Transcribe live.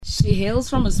She hails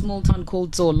from a small town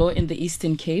called Zolo in the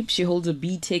Eastern Cape. She holds a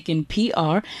BTech in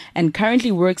PR and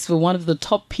currently works for one of the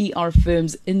top PR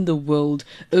firms in the world,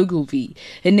 Ogilvy.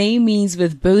 Her name means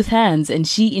with both hands, and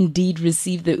she indeed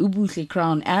received the Ubuhle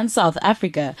crown and South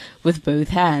Africa with both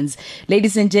hands.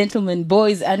 Ladies and gentlemen,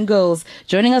 boys and girls,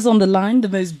 joining us on the line, the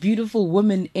most beautiful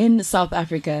woman in South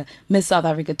Africa, Miss South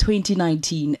Africa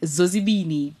 2019,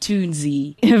 Zozibini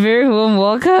Tunzi. A very warm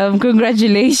welcome.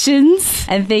 Congratulations.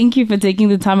 And thank you for taking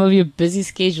the time of your busy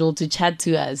schedule to chat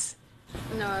to us.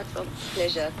 No, it's a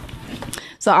pleasure.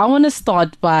 So I want to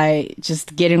start by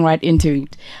just getting right into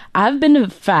it. I've been a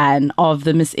fan of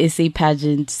the Miss SA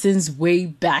pageant since way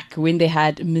back when they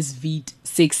had Miss V's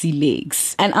Sexy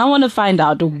Legs. And I want to find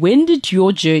out, when did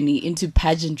your journey into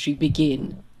pageantry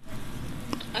begin?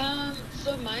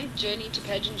 So my journey to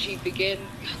pageantry began,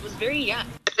 I was very young.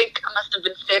 I think I must have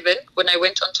been 7 when I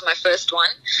went on to my first one.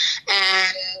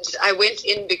 And I went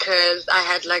in because I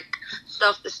had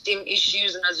self-esteem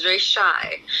issues and I was very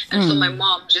shy. And so my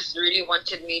mom just really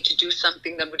wanted me to do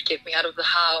something that would get me out of the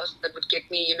house, that would get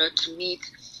me, to meet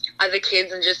other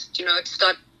kids and just,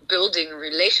 start building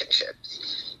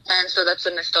relationships. And so that's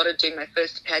when I started doing my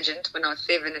first pageant when I was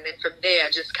 7. And then from there,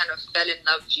 I just kind of fell in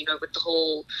love, with the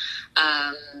whole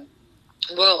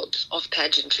world of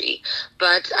pageantry.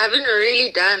 But I haven't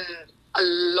really done a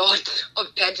lot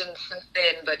of pageants since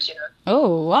then. But,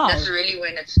 Oh, wow. That's really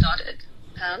when it started.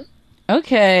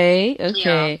 Okay.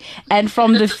 Yeah. And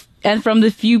from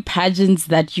the few pageants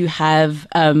that you have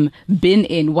been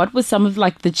in, what were some of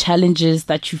the challenges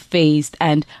that you faced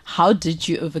and how did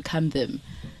you overcome them?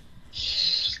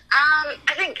 I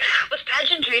think with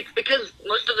pageantry, it's because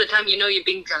most of the time, you're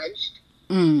being judged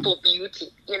for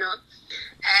beauty,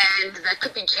 and that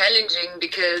could be challenging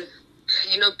because,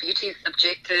 beauty is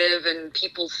subjective and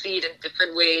people see it in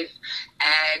different ways,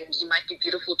 and you might be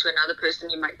beautiful to another person,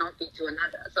 you might not be to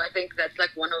another. So I think that's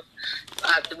one of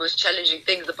the most challenging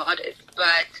things about it.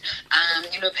 But,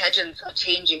 pageants are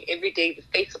changing every day. The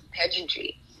face of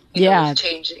pageantry is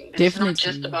changing. It's not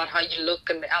just about how you look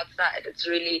on the outside. It's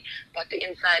really about the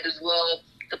inside as well.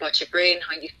 It's about your brain,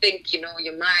 how you think, your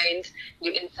mind.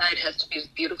 Your inside has to be as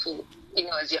beautiful,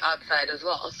 as your outside as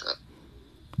well. So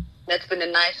that's been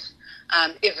a nice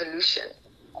evolution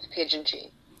of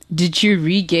pageantry. Did you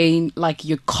regain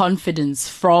your confidence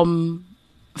from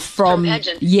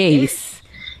pageant? Yes,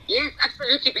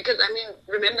 absolutely. Because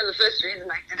remember the first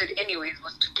reason I did it anyways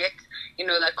was to get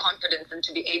that confidence and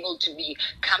to be able to be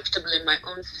comfortable in my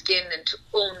own skin and to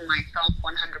own myself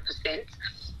 100%.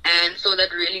 And so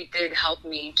that really did help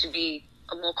me to be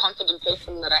a more confident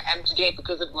person that I am today,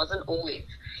 because it wasn't always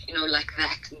like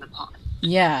that in the past.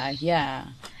 Yeah.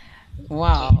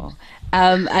 Wow.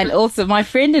 And also, my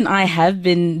friend and I have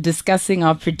been discussing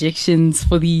our predictions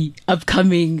for the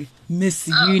upcoming Miss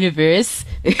Universe.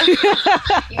 You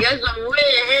guys are way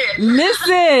ahead.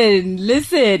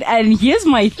 Listen. And here's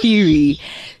my theory.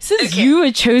 Since you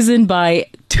were chosen by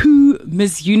 2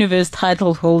 Miss Universe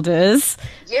title holders.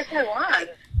 Yes, I was.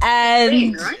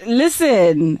 And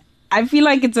listen, I feel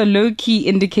like it's a low-key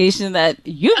indication that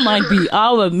you might be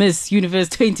our Miss Universe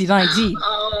 2019.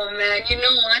 Oh, man. You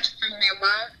know what? From your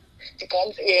mouth to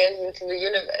God's ears into the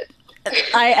universe.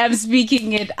 I am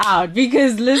speaking it out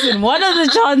because, listen, what are the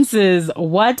chances?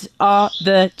 What are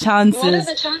the chances?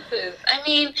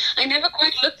 I never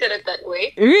quite looked at it that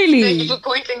way. Really? Thank you for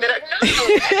pointing that out. No,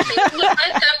 actually, it's the first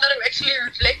time that I'm actually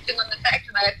reflecting on the fact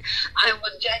that I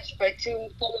was judged by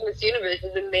 2 former Miss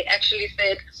Universes and they actually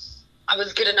said I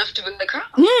was good enough to win the crown.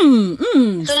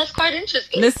 So that's quite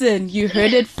interesting. Listen, you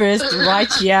heard it first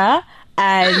right here,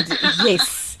 and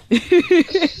yes.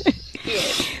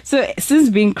 Yes. So since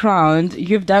being crowned,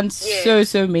 you've done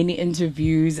so many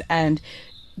interviews and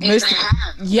and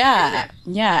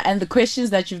the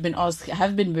questions that you've been asked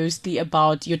have been mostly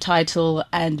about your title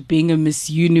and being a Miss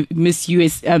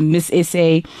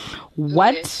SA.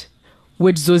 What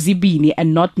would Zozibini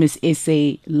and not Miss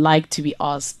SA like to be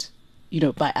asked,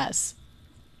 by us?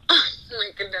 Oh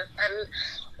my goodness!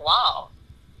 Wow,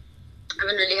 I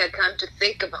haven't really had time to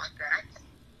think about that.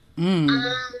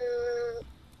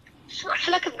 I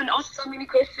feel like I've been asked so many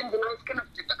questions, and it's kind of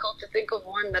difficult to think of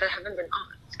one that I haven't been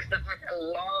asked because I've had a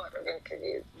lot of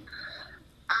interviews.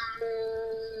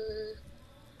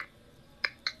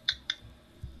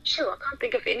 Sure, I can't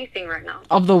think of anything right now.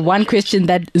 Of the one question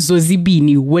that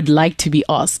Zozibini would like to be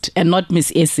asked, and not Miss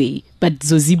SA, but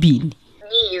Zozibini.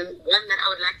 Me, one that I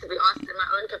would like to be asked in my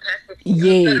own capacity.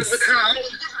 Yes.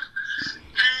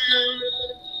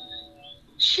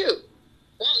 Shoot.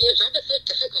 Wow, your job is so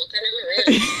difficult. I never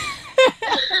realized.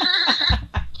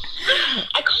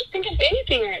 I can't think of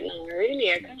anything right now.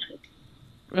 Really, I can't.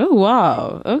 Oh,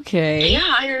 wow. Okay.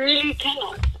 Yeah, I really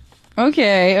cannot.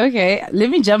 Okay. Let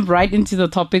me jump right into the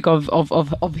topic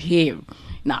of hair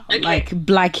now, Okay. like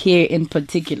black hair in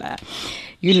particular.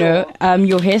 You Sure. know,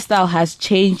 your hairstyle has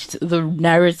changed the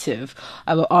narrative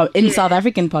in South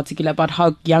Africa in particular about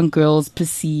how young girls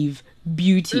perceive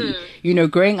beauty. You know,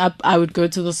 growing up, I would go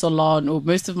to the salon, or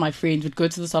most of my friends would go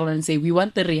to the salon and say, "We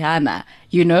want the Rihanna,"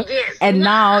 you know? Yes. And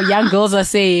now young girls are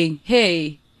saying,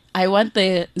 "Hey, I want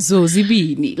the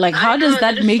Zozibini." Like, how does know,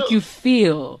 that that is make so- you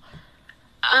feel?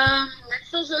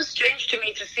 That's also strange to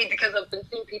me to see, because I've been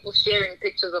seeing people sharing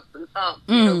pictures of themselves,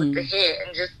 you know, with the hair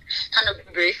and just kind of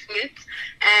embracing it.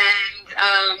 And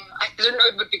I didn't know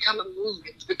it would become a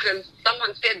movement, because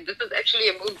someone said this is actually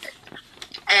a movement.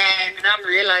 And now I'm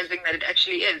realizing that it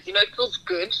actually is. You know, it feels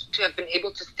good to have been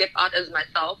able to step out as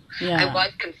myself. Yeah. I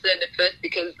was concerned at first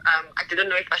because I didn't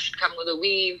know if I should come with a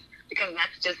weave, because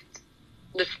that's just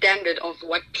the standard of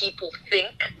what people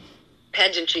think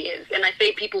pageantry is. And I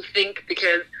say people think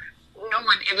because no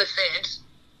one ever said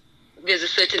there's a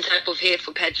certain type of hair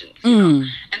for pageants. You know?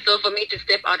 And so for me to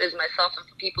step out as myself and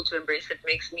for people to embrace it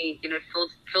makes me, you know,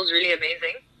 feels really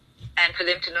amazing. And for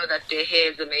them to know that their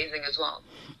hair is amazing as well.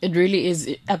 It really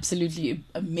is absolutely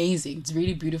amazing. It's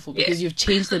really beautiful because you've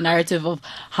changed the narrative of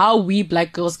how we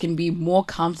black girls can be more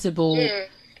comfortable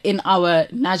in our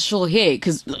natural hair,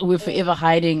 because we're forever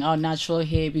hiding our natural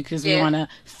hair because we want to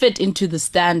fit into the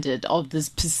standard of this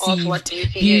perceived what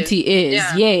beauty is.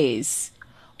 Yeah. Yes.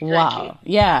 Exactly. Wow.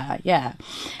 Yeah.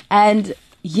 And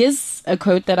here's a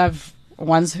quote that I've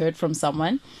once heard from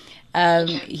someone.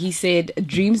 He said,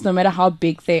 "Dreams, no matter how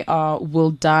big they are, will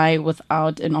die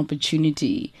without an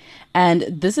opportunity." And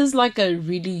this is like a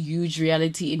really huge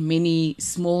reality in many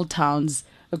small towns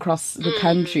across the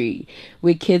country,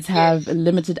 where kids have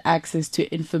limited access to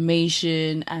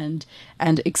information and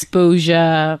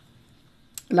exposure.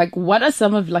 Like, what are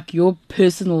some of like your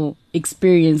personal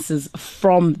experiences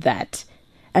from that,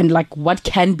 and like what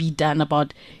can be done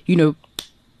about, you know,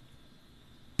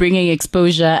 bringing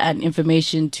exposure and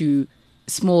information to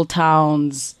small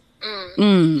towns? You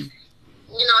know,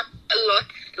 a lot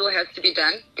still has to be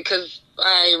done, because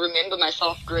I remember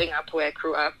myself growing up where I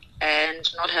grew up and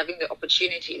not having the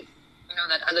opportunities, you know,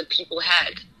 that other people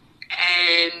had.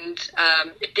 And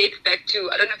it dates back to,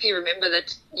 I don't know if you remember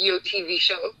that TV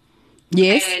show.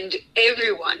 Yes. And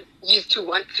everyone used to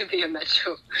want to be on that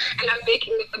show. And I'm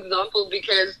making this example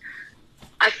because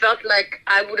I felt like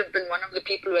I would have been one of the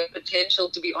people who had potential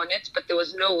to be on it, but there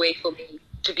was no way for me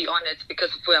to be on it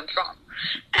because of where I'm from.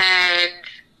 And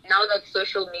now that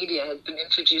social media has been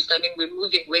introduced, I mean, we're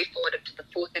moving way forward into the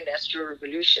fourth industrial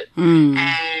revolution.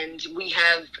 And we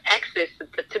have access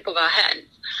at the tip of our hands.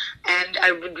 And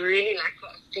I would really like for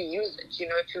us to use it, you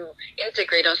know, to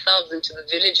integrate ourselves into the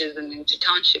villages and into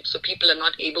townships so people are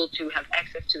not able to have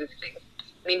access to these things.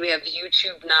 I mean, we have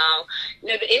YouTube now. You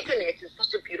know, the internet is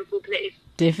such a beautiful place.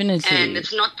 Definitely. And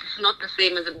it's not the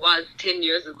same as it was 10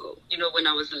 years ago, you know, when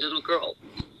I was a little girl.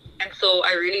 And so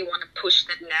I really want to push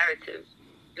that narrative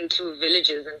into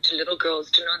villages and to little girls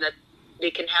to know that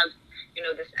they can have, you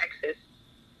know, this access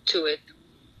to it,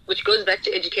 which goes back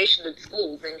to education in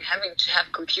schools and having to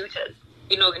have computers,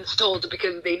 you know, installed,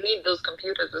 because they need those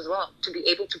computers as well to be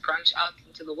able to branch out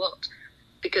into the world,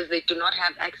 because they do not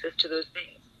have access to those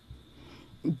things.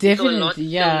 Definitely, so a lot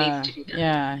still needs to be done.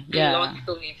 Yeah. A lot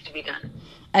still needs to be done.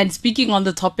 And speaking on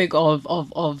the topic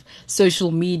of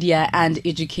social media and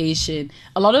education,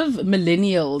 a lot of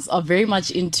millennials are very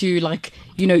much into, like,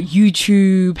 you know,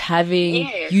 YouTube, having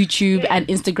YouTube and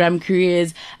Instagram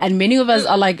careers. And many of us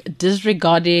are like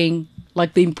disregarding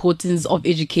like the importance of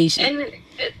education. And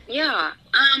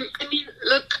I mean,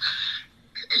 look,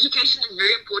 education is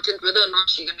very important, whether or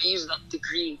not you're going to use that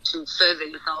degree to further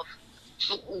yourself.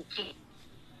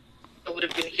 I would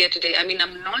have been here today. I mean,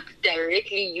 I'm not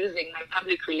directly using my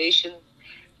public relations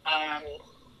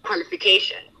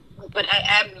qualification, but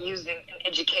I am using an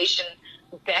education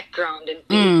background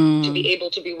and to be able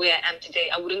to be where I am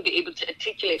today. I wouldn't be able to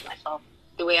articulate myself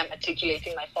the way I'm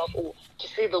articulating myself, or to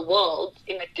see the world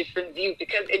in a different view,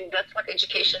 because that's what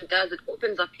education does. It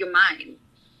opens up your mind,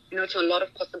 you know, to a lot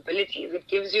of possibilities. It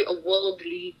gives you a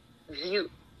worldly view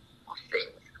of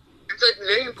things. And so it's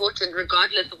very important,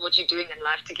 regardless of what you're doing in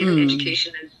life, to get an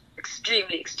education is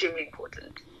extremely, extremely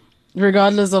important.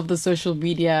 Regardless of the social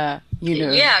media, you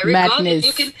know, madness.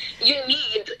 If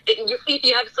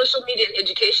you have social media and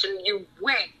education, you're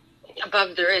way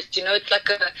above the rest. You know, it's like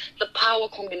the power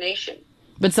combination.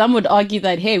 But some would argue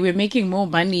that, hey, we're making more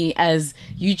money as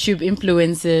YouTube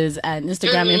influencers and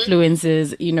Instagram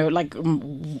influencers. You know, like,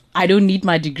 I don't need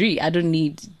my degree. I don't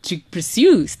need to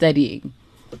pursue studying.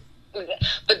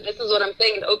 But this is what I'm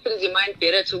saying. It opens your mind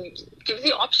better to gives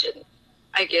you options.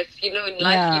 I guess, in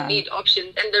life you need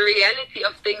options. And the reality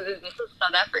of things is this is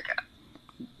South Africa.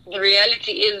 The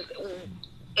reality is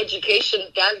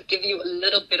education does give you a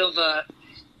little bit of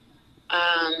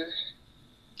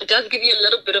it does give you a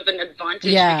little bit of an advantage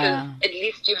because at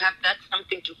least you have that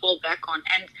something to fall back on.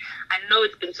 And I know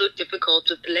it's been so difficult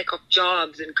with the lack of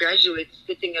jobs and graduates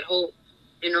sitting at home,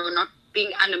 not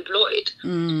being unemployed.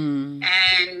 And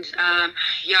it's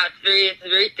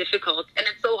very difficult. And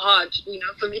it's so hard,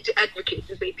 for me to advocate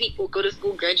to say people go to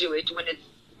school, graduate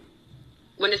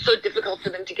when it's so difficult for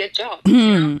them to get jobs.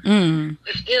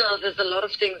 But still, there's a lot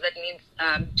of things that needs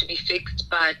to be fixed,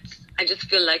 but I just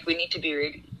feel like we need to be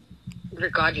ready.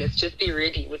 Regardless, just be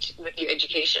ready with your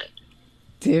education.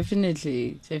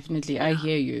 Definitely. Yeah. I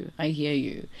hear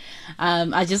you.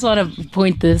 I just want to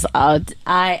point this out.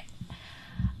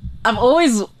 I've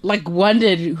always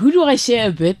wondered, who do I share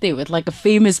a birthday with? Like a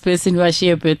famous person who I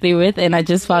share a birthday with, and I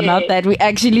just found out that we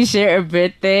actually share a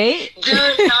birthday.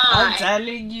 I'm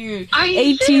telling you.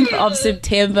 18th of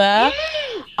September.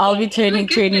 I'll be turning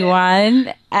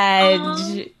 21,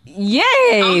 and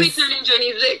yes. I'll be turning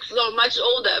 26, so much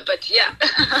older, but yeah.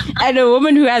 And a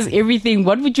woman who has everything.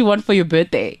 What would you want for your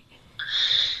birthday?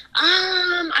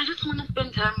 I just want to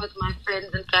spend time with my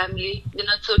friends and family.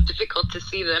 It's so difficult to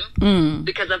see them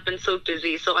because I've been so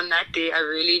busy. So on that day, I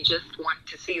really just want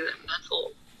to see them. That's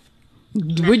all.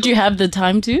 Would you have the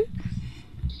time to?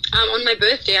 On my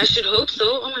birthday, I should hope so.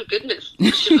 Oh my goodness,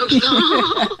 I should hope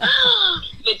so.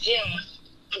 But yeah,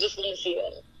 I just want to see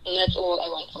them, and that's all I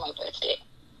want for my birthday.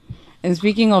 And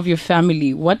speaking of your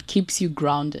family, what keeps you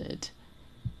grounded?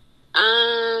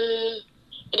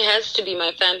 It has to be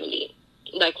my family,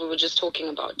 like we were just talking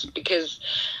about, because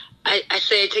I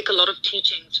say I take a lot of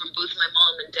teachings from both my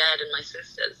mom and dad and my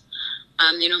sisters.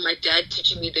 My dad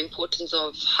teaching me the importance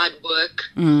of hard work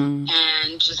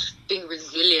and just being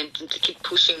resilient and to keep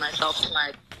pushing myself to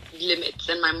my limits.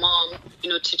 And my mom,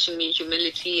 teaching me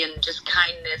humility and just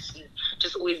kindness and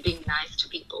just always being nice to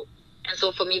people. And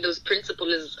so for me, those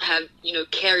principles have,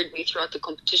 carried me throughout the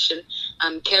competition,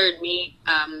 carried me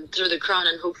through the crown,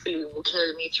 and hopefully will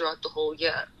carry me throughout the whole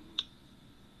year.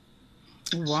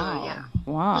 Wow. So, yeah.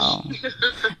 Wow.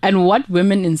 And what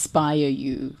women inspire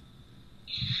you?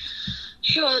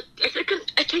 Sure.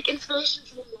 I take inspiration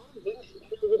from a lot of women.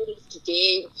 Women of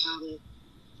today,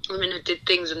 women who did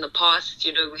things in the past.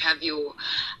 We have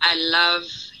I love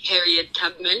Harriet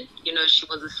Tubman. She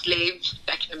was a slave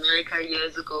back in America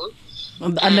years ago.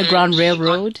 On the Underground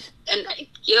Railroad? And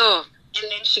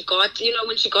then she got,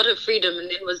 when she got her freedom and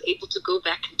then was able to go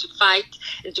back and to fight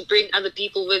and to bring other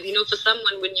people with, for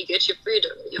someone, when you get your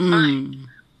freedom, you're fine.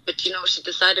 But, she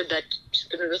decided that she's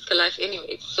going to risk her life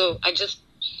anyway. So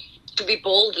to be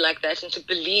bold like that and to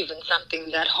believe in something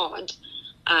that hard,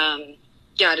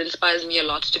 it inspires me a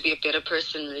lot to be a better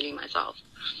person, really, myself.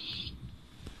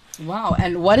 Wow.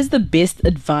 And what is the best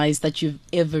advice that you've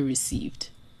ever received?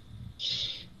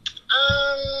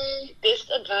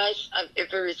 Best advice I've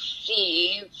ever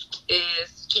received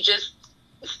is to just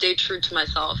stay true to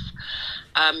myself,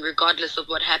 regardless of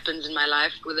what happens in my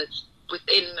life, whether it's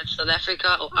within Miss South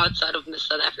Africa or outside of Miss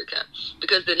South Africa,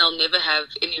 because then I'll never have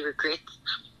any regrets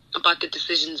about the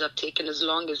decisions I've taken as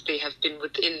long as they have been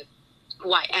within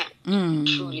who I am,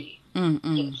 truly.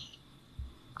 Yes.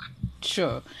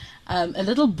 Sure. A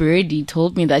little birdie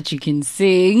told me that you can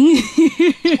sing.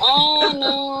 Oh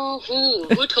no!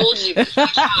 Who told you?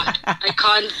 I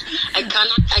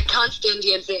can't stand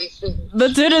here and say I sing. The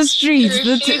Twitter streets,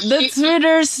 the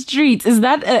Twitter streets. Is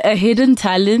that a hidden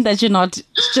talent that you're not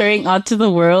sharing out to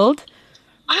the world?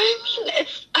 I mean,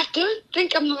 I don't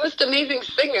think I'm the most amazing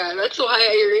singer. That's why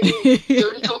I really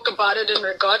don't talk about it and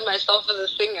regard myself as a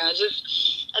singer. It's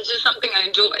just something I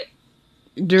enjoy.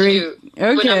 When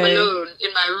I'm alone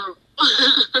in my room.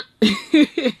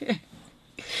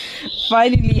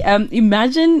 Finally,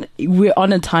 imagine we're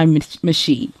on a time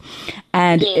machine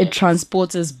and it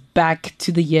transports us back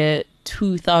to the year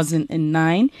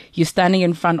 2009. You're standing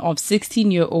in front of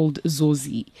 16-year-old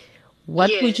Zozi.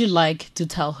 What would you like to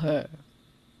tell her?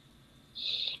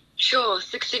 Sure.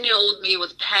 16-year-old me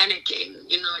was panicking,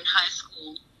 in high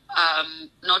school,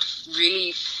 not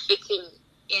really fitting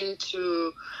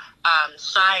into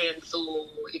science or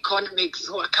economics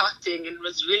or accounting, and it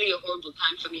was really a horrible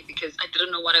time for me because I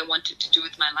didn't know what I wanted to do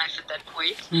with my life at that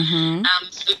point.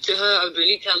 So to her, I would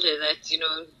really tell her that,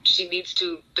 she needs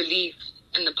to believe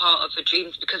in the power of her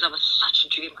dreams, because I was such a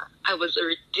dreamer. I was a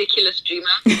ridiculous dreamer.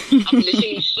 I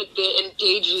literally sit there and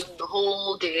daydream the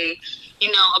whole day,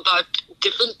 about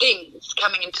different things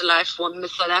coming into life, for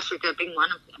Miss South Africa being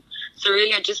one of them. So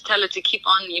really, I just tell her to keep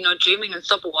on, dreaming and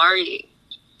stop worrying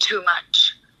too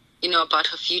much, about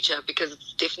her future, because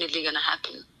it's definitely going to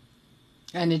happen.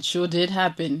 And it sure did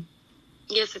happen.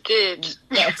 Yes, it did.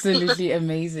 Absolutely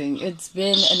amazing. It's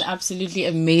been an absolutely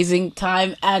amazing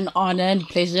time and honor and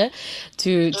pleasure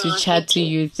to chat to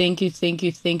you. Thank you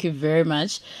very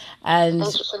much. And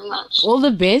thank you so much. All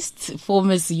the best for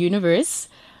Miss Universe.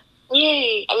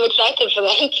 Yay, I'm excited for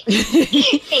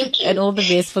that. Thank you. And all the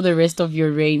best for the rest of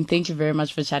your reign. Thank you very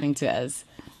much for chatting to us.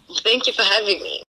 Thank you for having me.